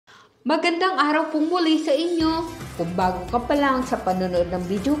Magandang araw po muli sa inyo. Kung bago ka pa lang sa panonood ng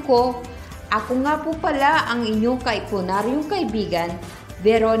video ko, ako nga po pala ang inyong kaipunaryong kaibigan,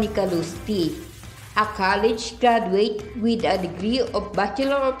 Veronica Lusti, a college graduate with a degree of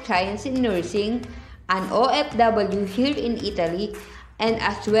Bachelor of Science in Nursing, an OFW here in Italy, and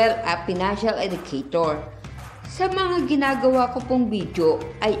as well a financial educator. Sa mga ginagawa ko pong video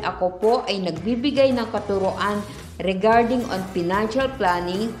ay ako po ay nagbibigay ng katuruan regarding on financial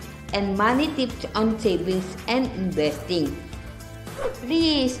planning and money tips on savings and investing.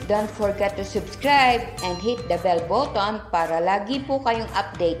 Please don't forget to subscribe and hit the bell button para lagi po kayong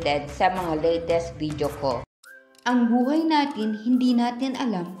updated sa mga latest video ko. Ang buhay natin, hindi natin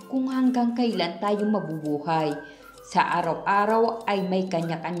alam kung hanggang kailan tayo mabubuhay. Sa araw-araw ay may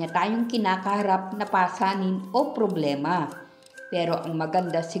kanya-kanya tayong kinakaharap na pasanin o problema. Pero ang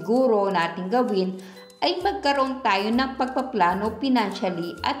maganda siguro nating gawin ay magkaroon tayo ng pagpaplano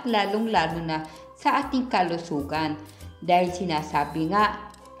financially at lalong-lalo na sa ating kalusugan. Dahil sinasabi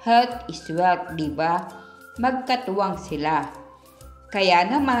nga, health is wealth, diba? Magkatuwang sila. Kaya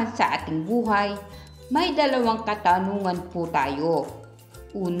naman sa ating buhay, may dalawang katanungan po tayo.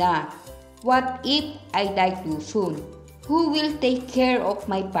 Una, what if I die too soon? Who will take care of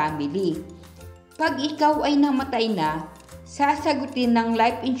my family? Pag ikaw ay namatay na, sasagutin ng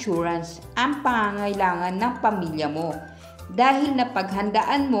life insurance ang pangangailangan ng pamilya mo dahil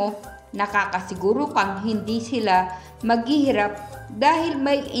napaghandaan mo, nakakasiguro kang hindi sila maghihirap dahil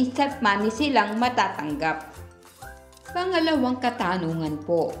may instant money silang matatanggap. Pangalawang katanungan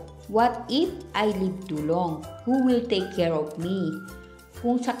po, what if I live too long? Who will take care of me?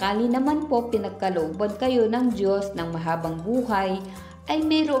 Kung sakali naman po pinagkalooban kayo ng Diyos ng mahabang buhay, ay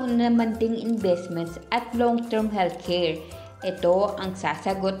mayroon naman ding investments at long-term healthcare. Ito ang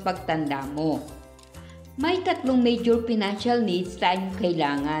sasagot pagtanda mo. May tatlong major financial needs tayong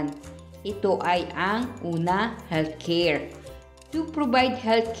kailangan. Ito ay ang una, healthcare. To provide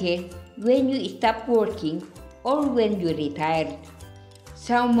healthcare when you stop working or when you retire.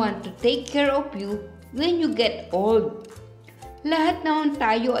 Someone to take care of you when you get old. Lahat naman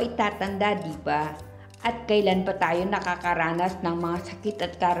tayo ay tatanda, diba? At kailan pa tayo nakakaranas ng mga sakit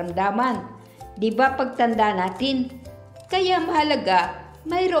at karamdaman? Diba pagtanda natin? Kaya mahalaga,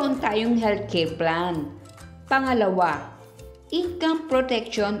 mayroon tayong healthcare plan. Pangalawa, income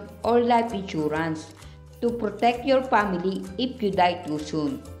protection or life insurance to protect your family if you die too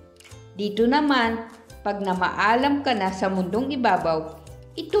soon. Dito naman, pag namaalam ka na sa mundong ibabaw,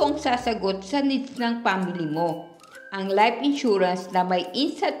 ito ang sasagot sa needs ng family mo. Ang life insurance na may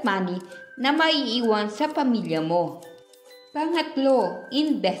instant money na maiiwan sa pamilya mo. Pangatlo,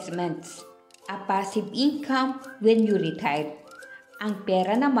 investments. A passive income when you retire. Ang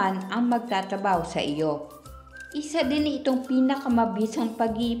pera naman ang magtatrabaho sa iyo. Isa din itong pinakamabisang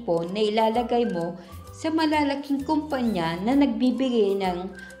pag-iipon na ilalagay mo sa malalaking kumpanya na nagbibigay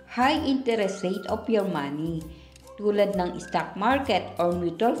ng high interest rate of your money, tulad ng stock market or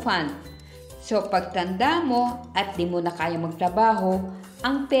mutual fund. So pagtanda mo at di mo na kaya magtrabaho,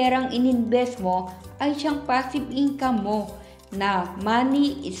 ang perang ininvest mo ay siyang passive income mo na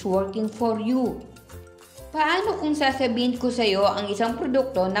money is working for you. Paano kung sasabihin ko sa iyo ang isang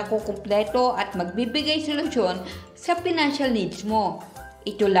produkto na kukumpleto at magbibigay solusyon sa financial needs mo?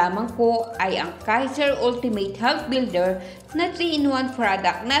 Ito lamang po ay ang Kaiser Ultimate Health Builder na 3-in-1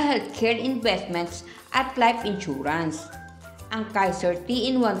 product na healthcare investments at life insurance. Ang Kaiser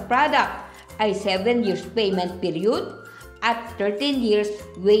 3-in-1 product ay 7 years payment period at 13 years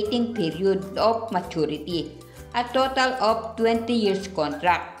waiting period of maturity. A total of 20 years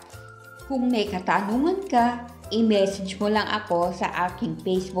contract. Kung may katanungan ka, i-message mo lang ako sa aking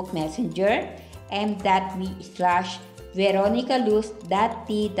Facebook Messenger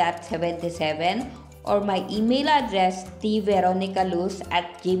m.me/veronicaluz.t.77 or my email address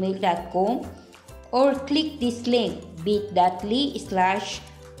tveronicaluz@gmail.com or click this link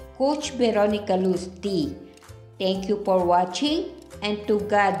bit.ly/coachveronicaluzT. Thank you for watching and to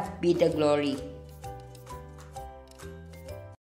God be the glory.